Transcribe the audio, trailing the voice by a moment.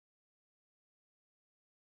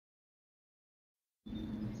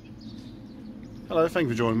Hello, thank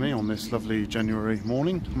you for joining me on this lovely January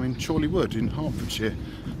morning. I'm in Chorleywood in Hertfordshire.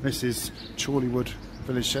 This is Chorleywood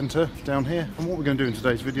village centre down here, and what we're going to do in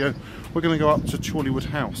today's video, we're going to go up to Chorleywood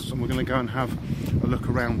House and we're going to go and have a look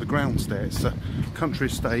around the grounds there. It's a country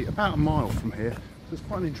estate about a mile from here. It's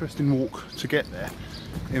quite an interesting walk to get there.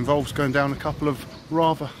 It involves going down a couple of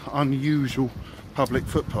rather unusual public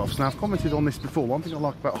footpaths. Now, I've commented on this before. One thing I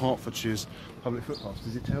like about Hertfordshire's public footpaths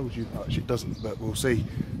is it tells you, actually it doesn't, but we'll see,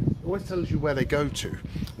 it always tells you where they go to,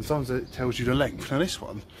 and sometimes it tells you the length. Now this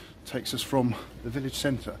one takes us from the village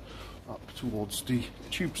centre up towards the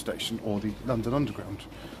tube station, or the London Underground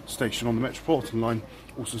station on the Metropolitan line,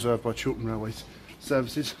 also served by Chiltern Railways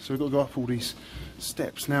services. So we've got to go up all these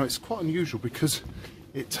steps. Now it's quite unusual because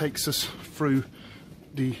it takes us through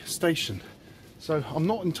the station. So I'm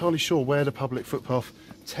not entirely sure where the public footpath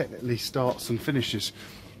technically starts and finishes,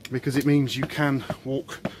 because it means you can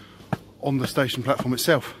walk on the station platform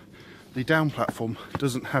itself. The down platform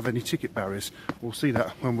doesn't have any ticket barriers. We'll see that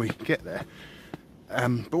when we get there.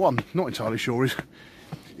 But what I'm not entirely sure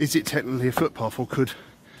is it technically a footpath, or could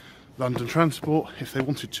London Transport, if they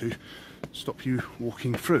wanted to, stop you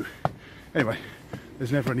walking through? Anyway,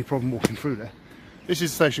 there's never any problem walking through there. This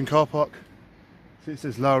is the station car park. It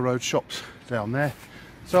says Lower Road Shops down there.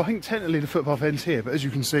 So I think technically the footpath ends here, but as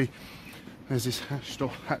you can see, there's this hatched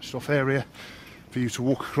off area for you to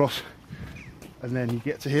walk across, and then you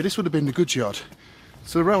get to here. This would have been the goods yard.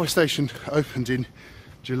 So the railway station opened in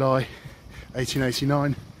July 1889,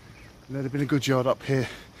 and there'd have been a goods yard up here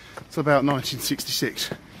till about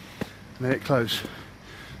 1966, and then it closed.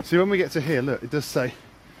 See, when we get to here, look, it does say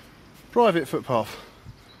private footpath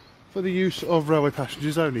for the use of railway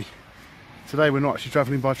passengers only. Today we're not actually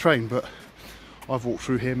travelling by train, but I've walked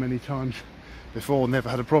through here many times before, never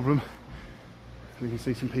had a problem. You can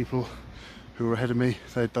see some people who were ahead of me,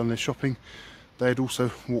 they had done their shopping, they had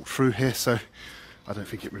also walked through here, so I don't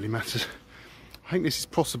think it really matters. I think this is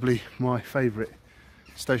possibly my favourite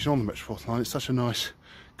station on the Metropolitan line. It's such a nice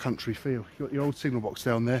country feel. You've got the old signal box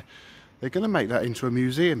down there. They're going to make that into a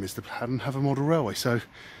museum, is the plan, and have a model railway, so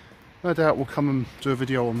no doubt we'll come and do a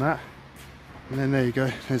video on that. And then there you go,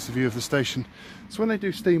 there's the view of the station. So when they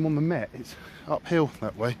do steam on the Met, it's uphill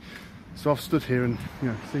that way. So I've stood here and, you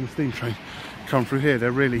know, seen a steam train come through here.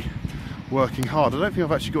 They're really working hard. I don't think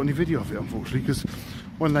I've actually got any video of it, unfortunately, because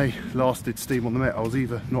when they last did steam on the Met, I was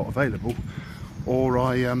either not available or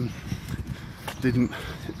I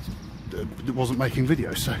wasn't making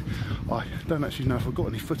videos. So I don't actually know if I've got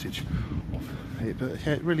any footage of it. But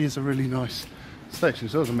yeah, it really is a really nice station.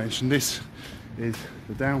 So as I mentioned, this is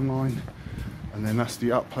the down line, and then that's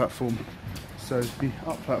the up platform. So the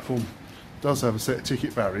up platform does have a set of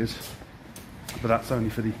ticket barriers, but that's only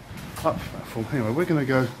for the up platform. Anyway, we're going to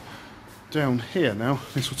go down here now.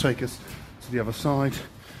 This will take us to the other side,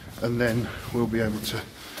 and then we'll be able to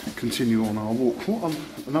continue on our walk.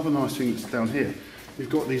 Another nice thing that's down here, we've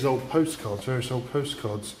got these old postcards, various old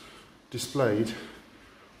postcards displayed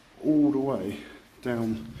all the way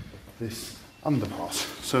down this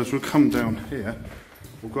underpass. So as we'll come down here,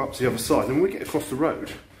 we'll go up to the other side, and when we get across the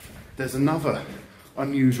road, there's another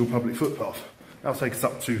unusual public footpath. That'll take us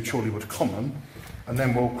up to Chorleywood Common, and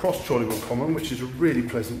then we'll cross Chorleywood Common, which is a really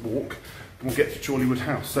pleasant walk, and we'll get to Chorleywood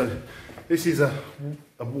House. So this is a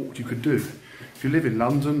walk you could do. If you live in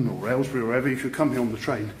London or Aylesbury or wherever, you could come here on the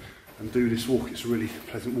train and do this walk. It's a really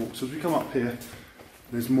pleasant walk. So as we come up here,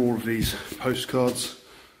 there's more of these postcards.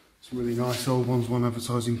 Some really nice old ones, one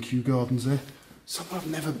advertising Kew Gardens there. Some I've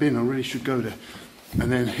never been, I really should go there.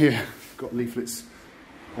 And then here, we've got leaflets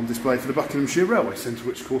on display for the Buckinghamshire Railway Centre,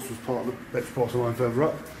 which of course was part of the Metropolitan line further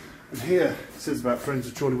up. And here it says about Friends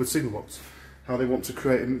of Chorleywood Signal Box, how they want to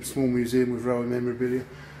create a small museum with railway memorabilia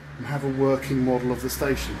and have a working model of the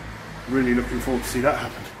station. Really looking forward to see that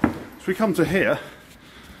happen. So we come to here,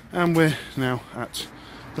 and we're now at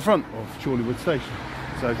the front of Chorleywood Station.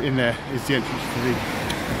 So in there is the entrance to the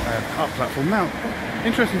up platform. Now,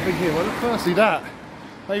 interesting thing here, well, firstly that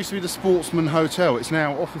used to be the Sportsman Hotel. It's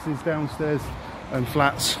now offices downstairs and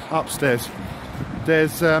flats upstairs.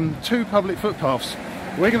 There's two public footpaths.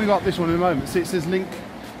 We're going to go up this one in a moment. See, it says link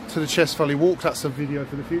to the Chesfully Walk. That's a video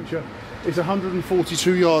for the future. It's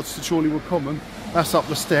 142 yards to Chorleywood Common. That's up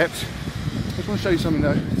the steps. I just want to show you something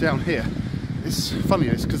though down here. It's funny,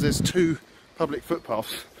 it's because there's two public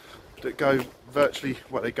footpaths that go virtually,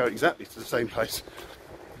 well, they go exactly to the same place.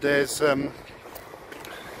 There's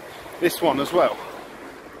this one as well,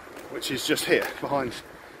 which is just here behind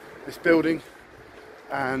this building,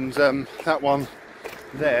 and that one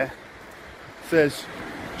there says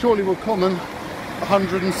Chorleywood Common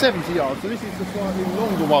 170 yards. So this is the slightly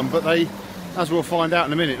longer one, but they, as we'll find out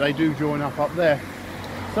in a minute, they do join up there.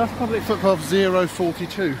 So that's public footpath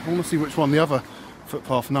 042. I want to see which one the other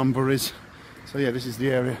footpath number is. So yeah, this is the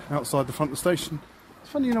area outside the front of the station. It's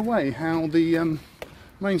funny in a way how the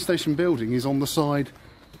main station building is on the side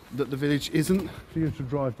that the village isn't. If you were to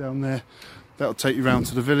drive down there, that'll take you round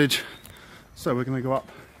to the village. So we're going to go up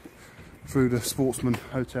through the Sportsman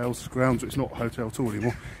Hotel's grounds. It's not a hotel at all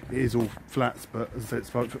anymore. It is all flats, but as I said, it's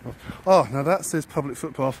public footpath. Oh, now that says public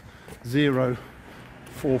footpath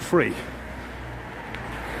 043.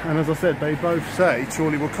 And as I said, they both say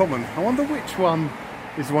Chorleywood Common. I wonder which one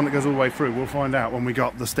is the one that goes all the way through. We'll find out when we go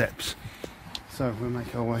up the steps. So we'll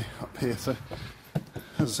make our way up here. So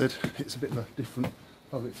as I said, it's a bit of a different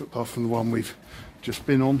public footpath from the one we've just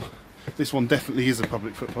been on. This one definitely is a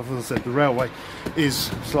public footpath. As I said, the railway is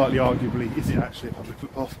slightly arguably, is it actually a public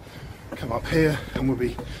footpath? Come up here and we'll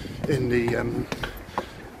be in the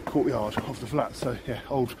courtyard of the flat. So yeah,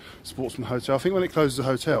 old Sportsman Hotel. I think when it closed the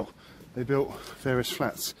hotel, they built various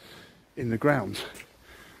flats in the ground.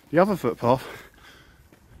 The other footpath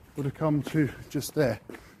would have come to just there.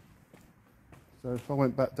 So if I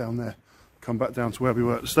went back down there, come back down to where we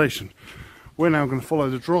were at the station, we're now going to follow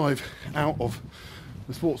the drive out of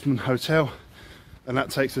the Sportsman Hotel, and that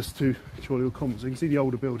takes us to Chorleywood Common. So you can see the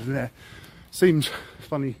older building there. Seems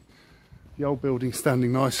funny, the old building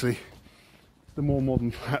standing nicely. The more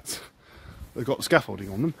modern flats, they've got scaffolding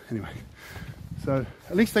on them. Anyway, so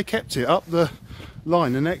at least they kept it up the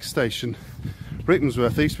line. The next station,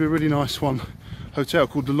 Rickmansworth, there used to be a really nice one hotel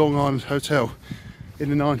called the Long Island Hotel. In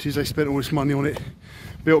the 90s they spent all this money on it,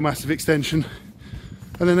 built a massive extension,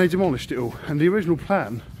 and then they demolished it all. And the original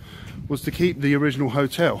plan was to keep the original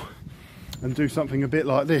hotel and do something a bit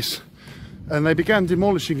like this. And they began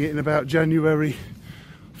demolishing it in about January,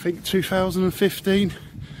 I think 2015.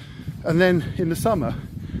 And then in the summer,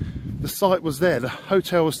 the site was there, the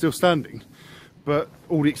hotel was still standing, but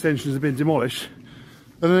all the extensions had been demolished.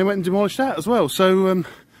 And then they went and demolished that as well. So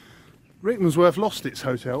Rickmansworth lost its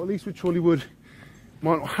hotel. At least with Chorleywood,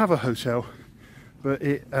 might not have a hotel, but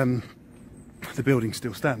it the building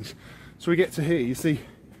still stands. So we get to here, you see,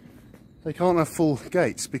 they can't have full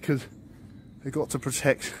gates because they've got to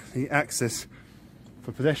protect the access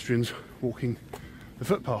for pedestrians walking the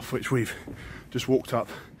footpath, which we've just walked up.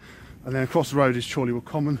 And then across the road is Chorleywood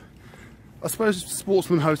Common. I suppose it's a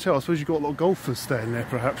Sportsman Hotel. I suppose you've got a lot of golfers staying there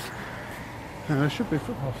perhaps. There should be a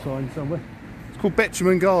footpath sign somewhere. It's called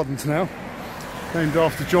Betjeman Gardens now, named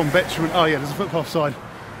after John Betjeman. Oh yeah, there's a footpath sign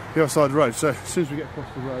the other side of the road. So as soon as we get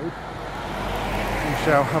across the road, we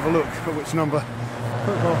shall have a look at which number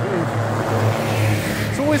footpath it is.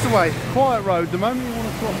 It's always the way, quiet road. The moment you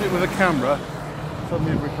want to cross it with a camera,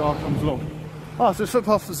 suddenly every car comes along. Ah, so it's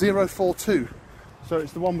footpath 042. So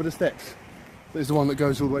it's the one with the steps. That is the one that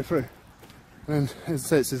goes all the way through. And as I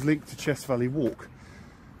said, it says link to Chess Valley Walk.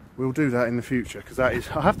 We'll do that in the future because that is,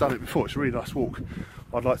 I have done it before, it's a really nice walk.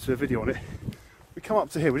 I'd like to do a video on it. We come up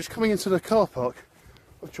to here, we're just coming into the car park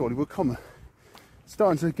of Chorleywood Common. It's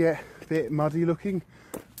starting to get a bit muddy looking,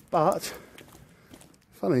 but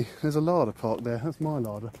funny, there's a larder parked there. That's my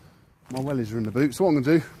larder. My wellies are in the boot. So what I'm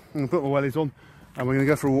going to do, I'm going to put my wellies on and we're going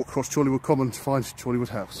to go for a walk across Chorleywood Common to find Chorleywood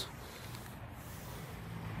House.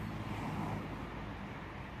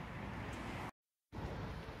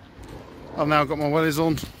 I've now got my wellies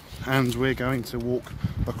on and we're going to walk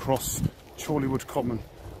across Chorleywood Common.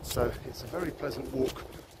 So it's a very pleasant walk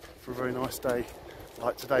for a very nice day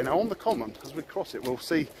like today. Now on the common, as we cross it, we'll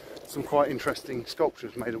see some quite interesting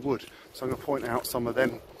sculptures made of wood. So I'm going to point out some of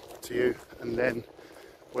them to you, and then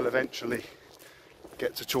we'll eventually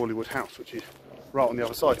get to Chorleywood House, which is right on the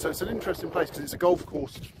other side. So it's an interesting place because it's a golf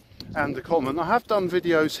course and a common. I have done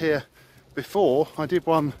videos here before. I did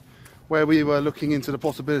one where we were looking into the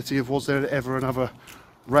possibility of was there ever another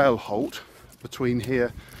rail halt between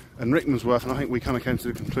here and Rickmansworth, and I think we kind of came to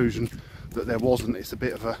the conclusion that there wasn't. It's a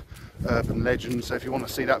bit of a urban legend, so if you want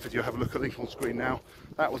to see that video, have a look at the link on screen now.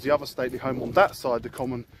 That was the other stately home on that side, the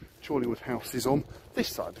common. Chorleywood House is on this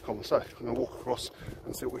side, the common. So I'm going to walk across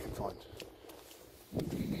and see what we can find.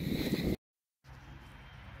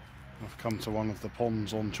 I've come to one of the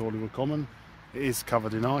ponds on Chorleywood Common. It is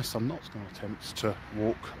covered in ice. I'm not going to attempt to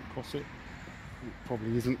walk across it. It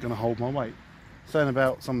probably isn't going to hold my weight. Saying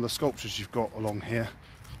about some of the sculptures you've got along here,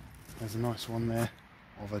 there's a nice one there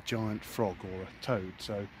of a giant frog or a toad,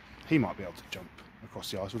 so he might be able to jump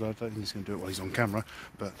across the ice, although I don't think he's going to do it while he's on camera,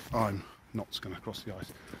 but I'm not going to cross the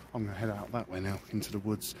ice. I'm going to head out that way now into the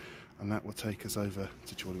woods, and that will take us over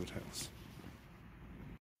to Chorleywood House.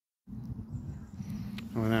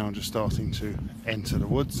 And we're now just starting to enter the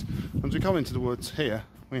woods. As we come into the woods here,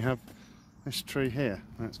 we have this tree here,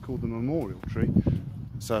 and it's called the memorial tree.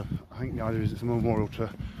 So I think the idea is it's a memorial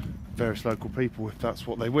to various local people if that's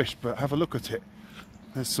what they wish. But have a look at it.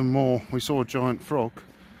 There's some more. We saw a giant frog.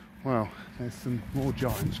 Wow, there's some more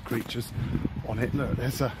giant creatures on it. Look,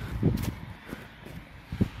 there's a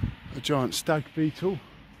giant stag beetle.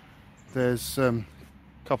 There's a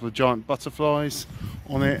couple of giant butterflies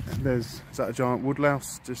on it. Is that a giant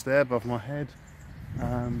woodlouse just there above my head? What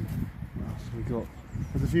else have we got?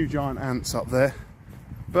 There's a few giant ants up there.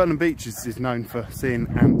 Burnham Beach is known for seeing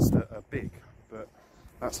ants that are big, but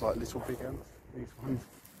that's like little big ants. These ones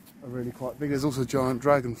are really quite big. There's also a giant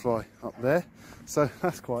dragonfly up there, so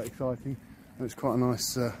that's quite exciting, and it's quite a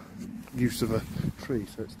nice use of a tree.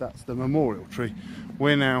 So that's the memorial tree.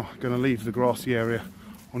 We're now going to leave the grassy area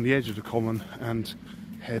on the edge of the common and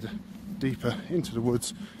head deeper into the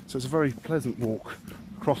woods. So it's a very pleasant walk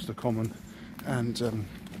across the common, and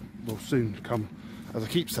we'll soon come, as I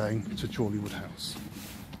keep saying, to Chorleywood House.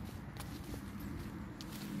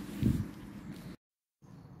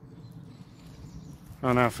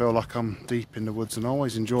 I now feel like I'm deep in the woods, and I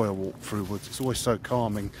always enjoy a walk through woods. It's always so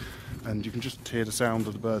calming, and you can just hear the sound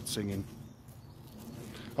of the birds singing.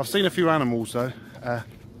 I've seen a few animals though,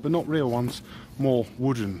 but not real ones, more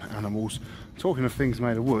wooden animals. Talking of things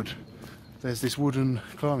made of wood, there's this wooden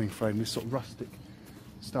climbing frame, this sort of rustic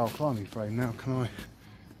style climbing frame. Now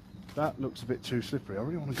that looks a bit too slippery. I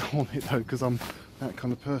really want to go on it though, because I'm that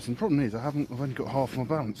kind of person. Problem is I've only got half my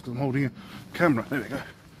balance because I'm holding a camera. There we go.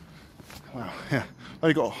 Wow, yeah, I've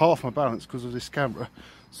only got half my balance because of this camera,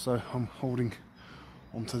 so I'm holding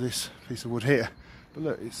onto this piece of wood here. But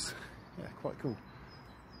look, it's quite cool.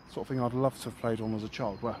 Sort of thing I'd love to have played on as a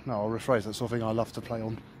child. Well, no, I'll rephrase that. Sort of thing I love to play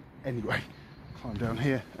on anyway. Climb down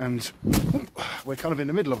here, and we're kind of in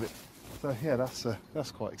the middle of it. So yeah,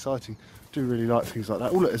 that's quite exciting. Do really like things like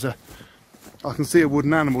that. Oh look, I can see a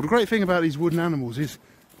wooden animal. The great thing about these wooden animals is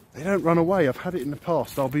they don't run away. I've had it in the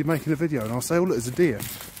past. I'll be making a video and I'll say, oh look, there's a deer.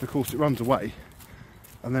 Of course it runs away,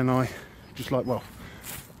 and then I just like, well,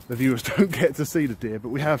 the viewers don't get to see the deer, but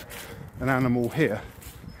we have an animal here.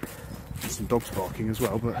 There's some dogs barking as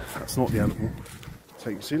well, but that's not the animal. So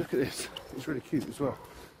you can see, look at this. It's really cute as well.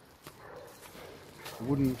 A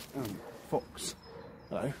wooden fox.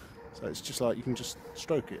 Hello. So it's just like you can just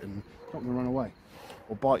stroke it and it's not going to run away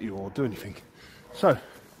or bite you or do anything. So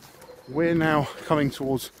we're now coming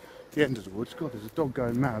towards the end of the woods. God, there's a dog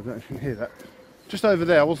going mad. I don't know if you can hear that. Just over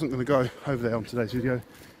there, I wasn't going to go over there on today's video,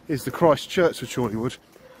 is the Christ Church of Chorleywood.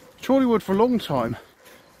 Chorleywood for a long time,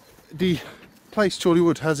 the place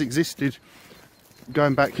Chorleywood has existed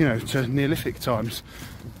going back, you know, to Neolithic times.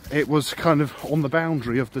 It was kind of on the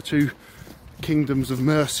boundary of the two kingdoms of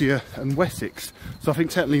Mercia and Wessex. So I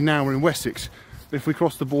think technically now we're in Wessex. If we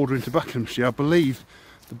cross the border into Buckinghamshire, I believe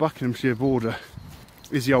the Buckinghamshire border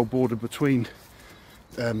is the old border between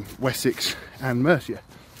Wessex and Mercia.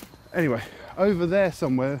 Anyway, over there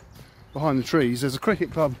somewhere behind the trees there's a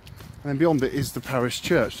cricket club, and then beyond it is the parish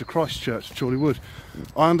church, the Christ Church of Chorleywood.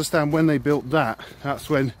 I understand when they built that's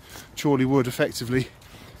when Chorleywood effectively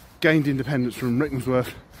gained independence from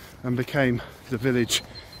Rickmansworth and became the village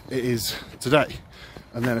it is today.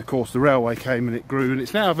 And then of course the railway came and it grew, and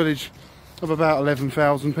it's now a village of about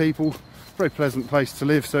 11,000 people. Very pleasant place to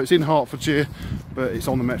live. So it's in Hertfordshire, but it's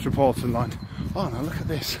on the Metropolitan line. Oh no, look at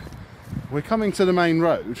this. We're coming to the main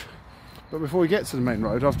road, but before we get to the main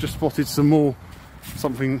road, I've just spotted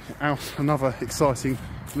something else, another exciting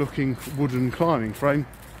looking wooden climbing frame.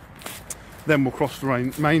 Then we'll cross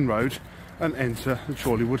the main road and enter the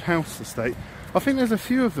Chorleywood House Estate. I think there's a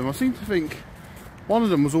few of them. I seem to think one of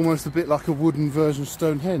them was almost a bit like a wooden version of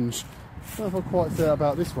Stonehenge. I don't know if I quite say that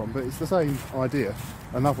about this one, but it's the same idea.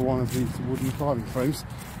 Another one of these wooden climbing frames.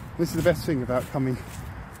 This is the best thing about coming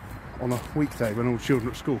on a weekday when all children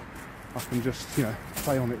are at school. I can just, you know,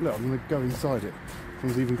 play on it. Look, I'm going to go inside it.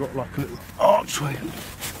 It's even got like a little archway.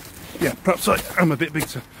 Yeah, perhaps I'm a bit big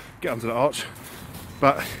to get under the arch,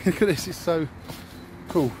 but look at this, it's so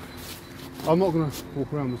cool. I'm not going to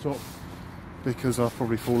walk around the top because I'll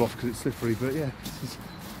probably fall off because it's slippery, but yeah, this is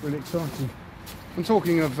really exciting. I'm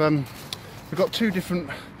talking of, we've got two different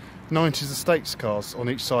 90s estates cars on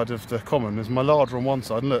each side of the common. There's my larder on one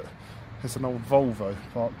side, and look, there's an old Volvo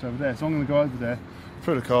parked over there. So I'm going to go over there,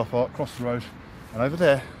 through the car park, cross the road, and over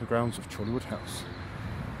there, the grounds of Chorleywood House.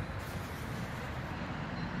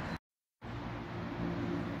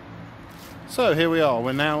 So here we are,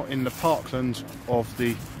 we're now in the parkland of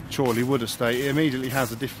the Chorleywood Estate. It immediately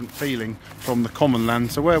has a different feeling from the common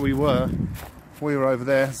land. So where we were over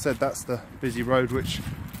there, said that's the busy road which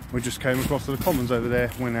we just came across to the commons over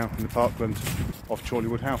there. We're now in the parkland of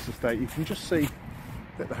Chorleywood House Estate. You can just see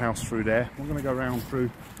the house through there. We're going to go around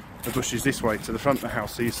through the bushes this way to the front of the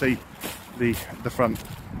house, so you see the front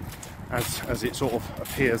as it sort of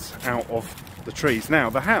appears out of the trees. Now,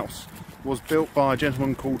 the house was built by a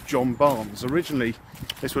gentleman called John Barnes. Originally,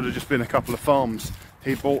 this would have just been a couple of farms.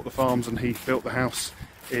 He bought the farms and he built the house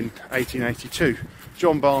in 1882.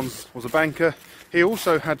 John Barnes was a banker. He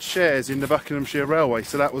also had shares in the Buckinghamshire Railway,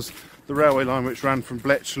 so that was the railway line which ran from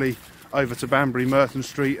Bletchley over to Banbury, Merton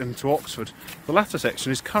Street and to Oxford. The latter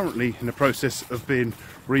section is currently in the process of being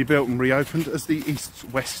rebuilt and reopened as the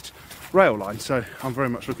east-west rail line, so I'm very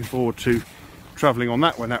much looking forward to travelling on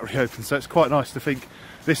that when that reopens. So it's quite nice to think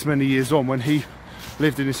this many years on, when he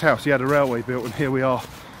lived in his house, he had a railway built, and here we are,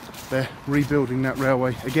 they're rebuilding that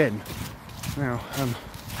railway again. Now,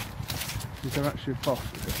 is there actually a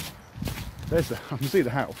path? I can see the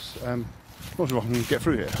house. Not sure if I can get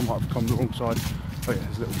through here. I might have come the wrong side. Oh yeah,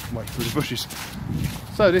 there's a little way through the bushes.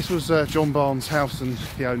 So this was John Barnes' house, and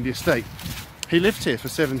he owned the estate. He lived here for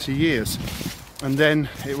 70 years, and then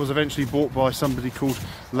it was eventually bought by somebody called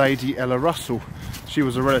Lady Ella Russell. She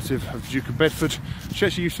was a relative of the Duke of Bedford. She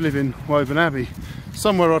actually used to live in Woburn Abbey,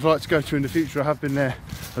 somewhere I'd like to go to in the future. I have been there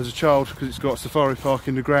as a child because it's got a safari park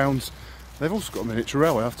in the grounds. They've also got a miniature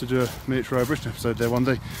railway. I have to do a miniature rail Britain episode there one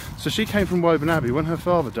day. So she came from Woburn Abbey. When her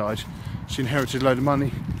father died, she inherited a load of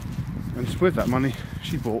money, and with that money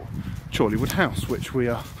she bought Chorleywood House, which we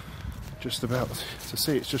are just about to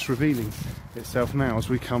see. It's just revealing itself now as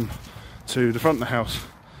we come to the front of the house.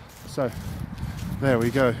 So there we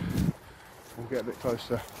go. We'll get a bit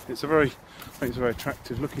closer. It's a very, I think it's a very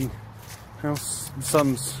attractive looking house. The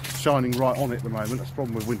sun's shining right on it at the moment. That's the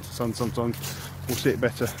problem with winter sun sometimes. We'll see it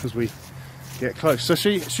better as we get close. So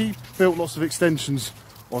she built lots of extensions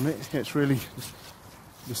on it. It's really,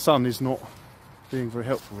 the sun is not being very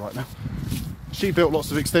helpful right now. She built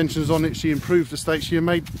lots of extensions on it. She improved the estate. She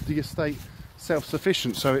made the estate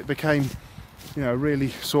self-sufficient, so it became, you know, really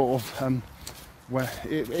sort of where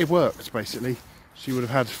it worked basically. She would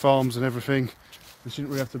have had farms and everything, and she didn't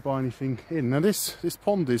really have to buy anything in. Now this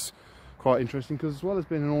pond is quite interesting because, as well as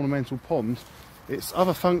being an ornamental pond, its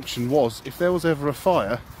other function was, if there was ever a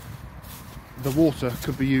fire, the water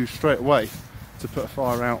could be used straight away to put a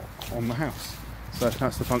fire out on the house. So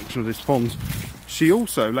that's the function of this pond. She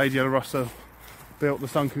also, Lady Ella Russell, built the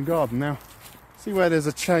sunken garden. Now, see where there's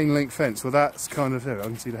a chain link fence? Well, that's kind of there. I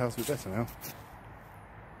can see the house a bit better now.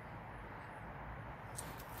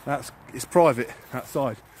 It's private, that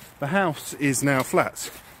side. The house is now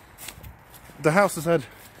flats. The house has had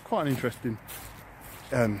quite an interesting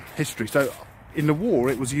history. So in the war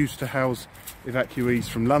it was used to house evacuees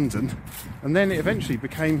from London, and then it eventually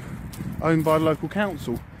became owned by the local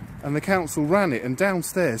council, and the council ran it, and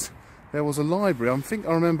downstairs there was a library.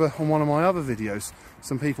 I remember on one of my other videos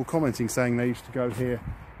some people commenting saying they used to go here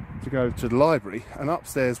to go to the library, and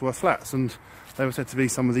upstairs were flats, and they were said to be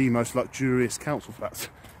some of the most luxurious council flats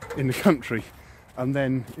in the country. And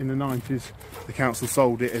then in the 90s the council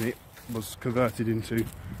sold it, and it was converted into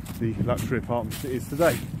the luxury apartments it is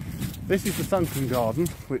today. This is the sunken garden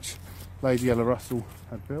which Lady Ella Russell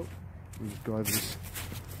had built. Let me just go over this.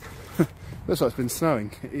 Looks like it's been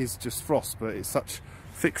snowing. It is just frost, but it's such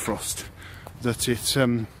thick frost that it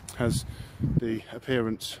has the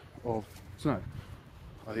appearance of snow.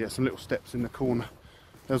 Oh yeah, some little steps in the corner.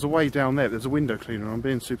 There's a way down there. There's a window cleaner. I'm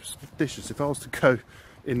being superstitious. If I was to go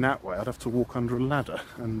in that way, I'd have to walk under a ladder,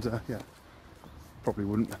 and yeah, probably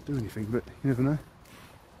wouldn't do anything, but you never know.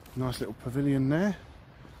 Nice little pavilion there.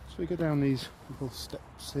 So we go down these little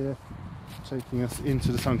steps here, taking us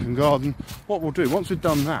into the sunken garden. What we'll do, once we've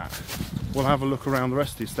done that, we'll have a look around the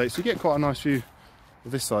rest of the estate. So you get quite a nice view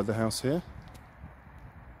of this side of the house here.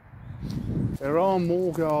 There are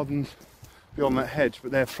more gardens beyond that hedge,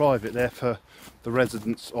 but they're private. They're for the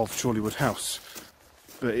residents of Chorleywood House.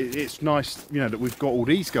 But it's nice, you know, that we've got all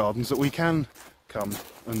these gardens that we can come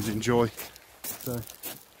and enjoy. So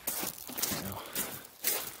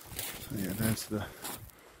yeah, there's the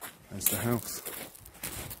house.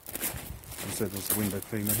 As I said, there's the window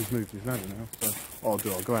cleaner. He's moved his ladder now, so what I'll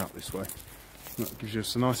do, I'll go out this way. That gives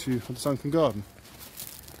us a nice view of the sunken garden.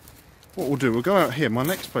 What we'll do, we'll go out here. My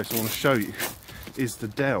next place I want to show you is the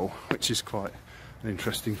dell, which is quite an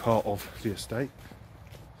interesting part of the estate.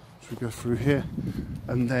 So we go through here,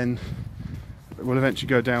 and then we'll eventually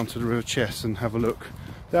go down to the River Chess and have a look.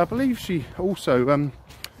 Now, I believe she also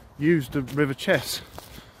used the River Chess.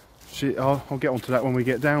 I'll get onto that when we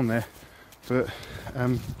get down there, but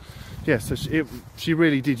yeah, so she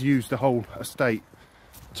really did use the whole estate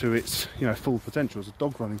to its, you know, full potential. There's a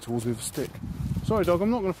dog running towards me with a stick. Sorry dog, I'm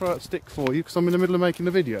not going to throw out a stick for you because I'm in the middle of making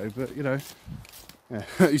the video, but you know, yeah.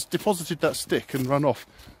 He's deposited that stick and run off.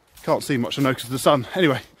 Can't see much I know because of the sun.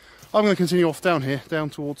 Anyway, I'm going to continue off down here, down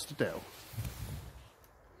towards the dell.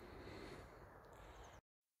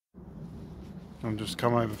 and just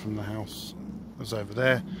come over from the house that's over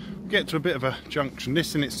there. Get to a bit of a junction.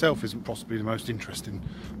 This in itself isn't possibly the most interesting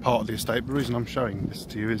part of the estate, but the reason I'm showing this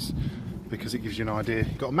to you is because it gives you an idea.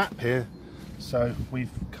 You've got a map here, so we've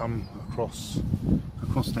come across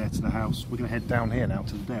there to the house. We're going to head down here now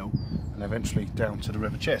to the dell, and eventually down to the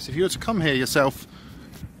River Chess. If you were to come here yourself,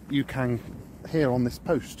 you can, here on this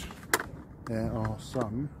post, there are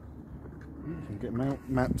some, you can get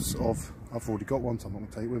maps of, I've already got one, so I'm not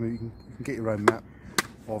going to take it with me. You can get your own map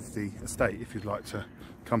of the estate if you'd like to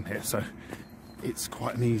come here. So it's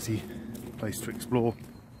quite an easy place to explore.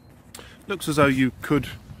 Looks as though you could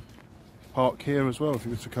park here as well if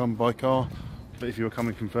you were to come by car, but if you were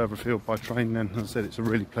coming from further afield by train, then as I said, it's a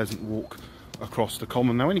really pleasant walk across the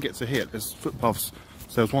common. Now when you get to here, there's footpaths,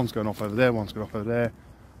 so there's one's going off over there, one's going off over there.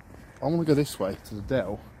 I want to go this way to the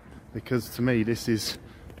dell, because to me this is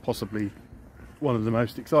possibly one of the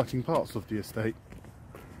most exciting parts of the estate.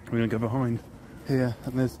 We're going to go behind here,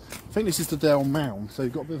 and there's, I think this is the dell mound, so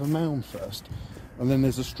you've got a bit of a mound first, and then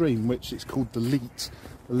there's a stream which it's called the Leat.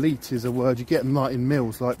 The Leat is a word you get them like in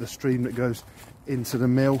mills, like the stream that goes into the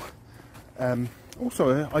mill.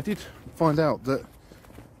 Also, I did find out that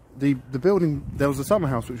the building, there was a summer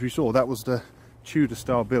house which we saw, that was the Tudor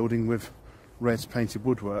style building with red painted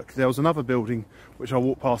woodwork. There was another building which I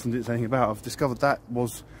walked past and didn't say anything about. I've discovered that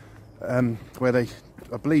was where they,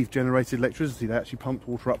 I believe, generated electricity. They actually pumped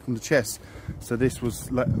water up from the chest. So this was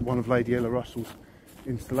one of Lady Ella Russell's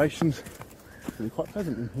installations. It's really quite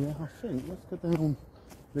pleasant in here, I think. Let's go down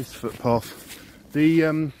this footpath.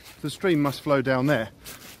 The stream must flow down there.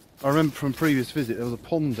 I remember from a previous visit there was a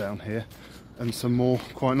pond down here and some more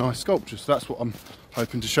quite nice sculptures. So that's what I'm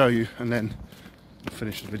hoping to show you, and then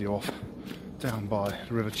finish the video off down by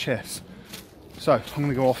the River Chess. So I'm going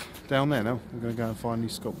to go off down there now. We're going to go and find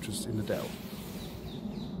these sculptures in the dell.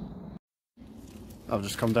 I've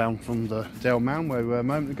just come down from the dell mound where we were a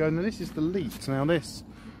moment ago. Now this is the Leat. Now this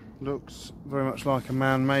looks very much like a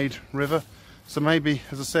man-made river. So maybe,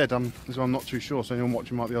 as I said, I'm not too sure, so anyone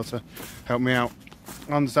watching might be able to help me out.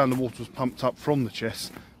 I understand the water was pumped up from the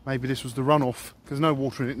chess. Maybe this was the runoff, because there's no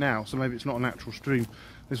water in it now, so maybe it's not a natural stream.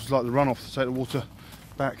 This was like the runoff to take the water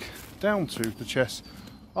back down to the chess.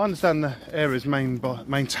 I understand the area is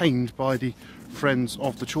maintained by the Friends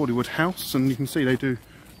of the Chorleywood House, and you can see they do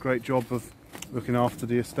a great job of looking after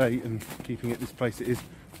the estate and keeping it this place it is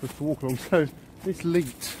for us to walk along. So this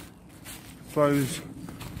Leat flows,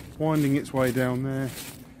 winding its way down there.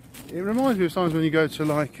 It reminds me of times when you go to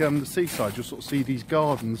like the seaside, you'll sort of see these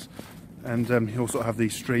gardens, and you'll sort of have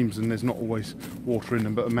these streams and there's not always water in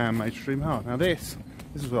them, but a man-made stream. Oh, now this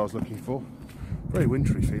is what I was looking for. Very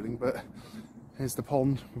wintry feeling, but here's the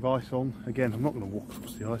pond with ice on. Again, I'm not going to walk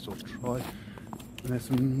across the ice or try. And there's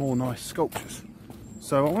some more nice sculptures.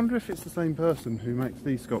 So I wonder if it's the same person who makes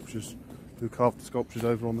these sculptures, who carved the sculptures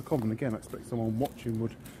over on the common. Again, I expect someone watching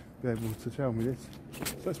would be able to tell me this.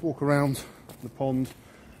 So let's walk around the pond,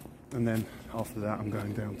 and then after that I'm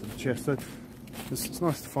going down to the chest. So it's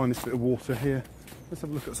nice to find this bit of water here. Let's have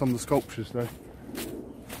a look at some of the sculptures though.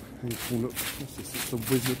 Look, what's this? It's a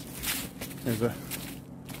wizard. There's a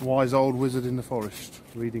wise old wizard in the forest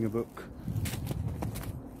reading a book.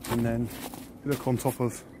 And then look on top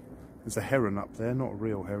of, there's a heron up there, not a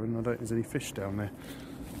real heron. I don't think there's any fish down there.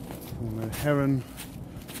 And a heron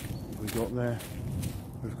we've got there.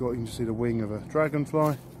 We've got, you can see the wing of a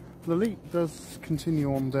dragonfly. The Leat does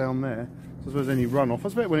continue on down there. So if there's any runoff, I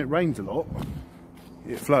suppose when it rains a lot,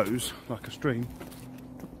 it flows like a stream.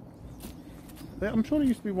 I'm sure there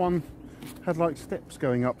used to be one had like steps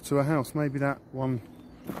going up to a house. Maybe that one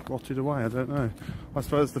rotted away, I don't know. I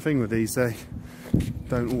suppose the thing with these, they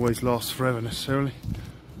don't always last forever necessarily.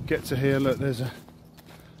 Get to here, look, there's a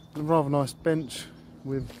rather nice bench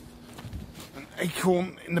with an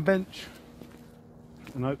acorn in the bench,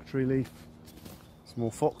 an oak tree leaf, some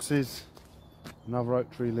more foxes, another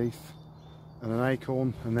oak tree leaf and an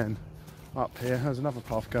acorn, and then up here, there's another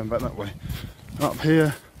path going back that way. Up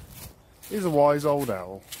here is a wise old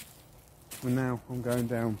owl. And now I'm going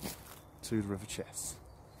down to the River Chess.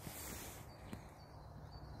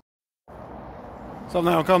 So I've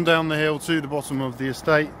now come down the hill to the bottom of the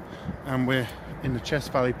estate, and we're in the Chess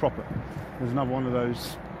Valley proper. There's another one of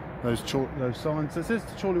those signs. It says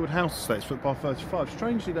the Chorleywood House Estate, it's footpath 35.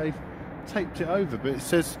 Strangely, they've taped it over, but it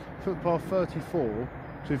says footpath 34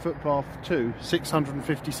 to footpath 2,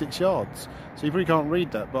 656 yards. So you probably can't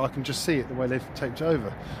read that, but I can just see it the way they've taped it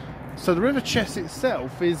over. So the River Chess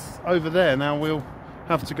itself is over there. Now we'll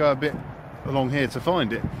have to go a bit along here to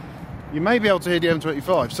find it. You may be able to hear the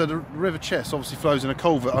M25. So the River Chess obviously flows in a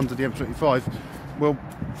culvert under the M25. We'll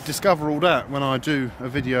discover all that when I do a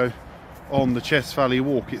video on the Chess Valley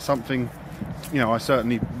walk. It's something you know, I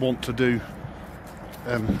certainly want to do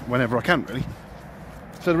whenever I can, really.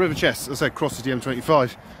 So the River Chess, as I said, crosses the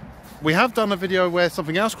M25. We have done a video where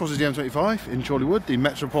something else crosses the M25 in Chorleywood, the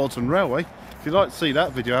Metropolitan Railway. If you'd like to see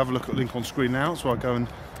that video, have a look at the link on screen now. So I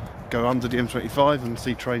go under the M25 and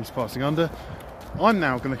see trains passing under. I'm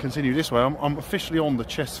now going to continue this way. I'm officially on the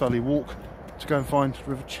Chess Valley Walk to go and find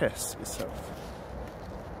River Chess itself.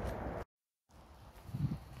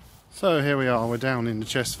 So here we are, we're down in the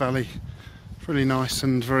Chess Valley. It's really nice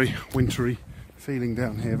and very wintry feeling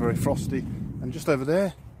down here, very frosty. And just over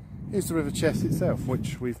there is the River Chess itself,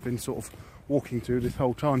 which we've been sort of walking to this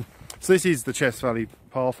whole time. So this is the Chess Valley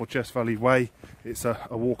Path or Chess Valley Way. It's a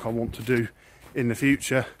walk I want to do in the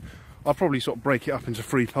future. I'll probably sort of break it up into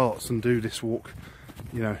 3 parts and do this walk,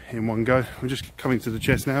 you know, in one go. We're just coming to the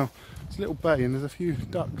Chess now. It's a little bay and there's a few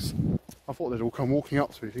ducks. I thought they'd all come walking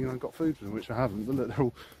up to me thinking I've got food for them, which I haven't. But look, they're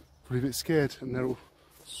all probably a bit scared and they're all,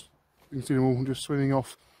 you can see them all just swimming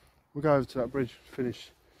off. We'll go over to that bridge, finish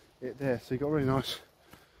it there. So you've got a really nice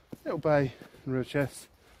little bay and River Chess,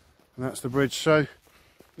 and that's the bridge. So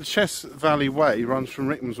the Chess Valley Way runs from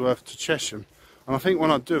Rickmansworth to Chesham, and I think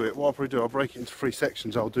when I do it, what I'll probably do, I'll break it into 3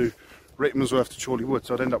 sections. I'll do Rickmansworth to Chorleywood,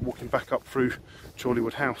 so I'd end up walking back up through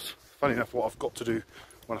Chorleywood House. Funny enough, what I've got to do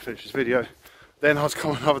when I finish this video. Then I'd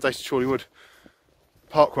come another day to Chorleywood,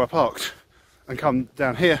 park where I parked, and come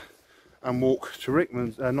down here and walk to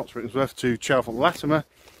not to Rickmansworth, to Chalfont-Latimer,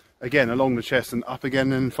 again along the Chess and up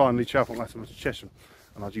again, and finally Chalfont-Latimer to Chesham.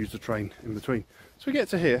 And I'd use the train in between. So we get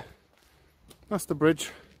to here, that's the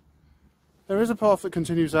bridge. There is a path that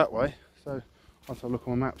continues that way, so I'll have a look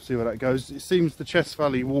on my map to see where that goes. It seems the Chess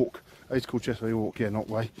Valley Walk, it's called Chess Valley Walk, yeah, not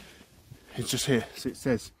way. It's just here, so it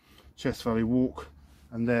says Chess Valley Walk,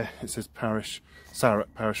 and there it says Parish,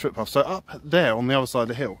 Sarratt Parish Footpath. So up there on the other side of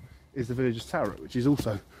the hill is the village of Sarratt, which is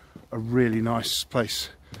also a really nice place,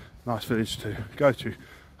 nice village to go to.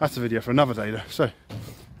 That's a video for another day though. So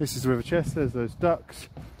this is the River Chess, there's those ducks.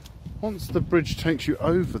 Once the bridge takes you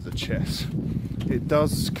over the Chess, it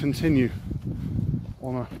does continue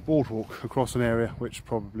on a boardwalk across an area which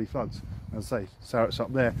probably floods. As I say, Sarratt's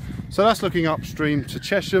up there. So that's looking upstream to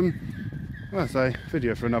Chesham. As I say,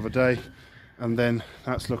 video for another day. And then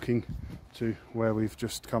that's looking to where we've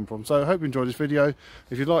just come from. So I hope you enjoyed this video.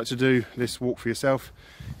 If you'd like to do this walk for yourself,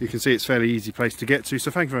 you can see it's a fairly easy place to get to. So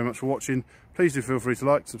thank you very much for watching. Please do feel free to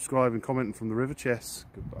like, subscribe and comment from the River Chess.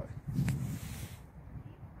 Goodbye.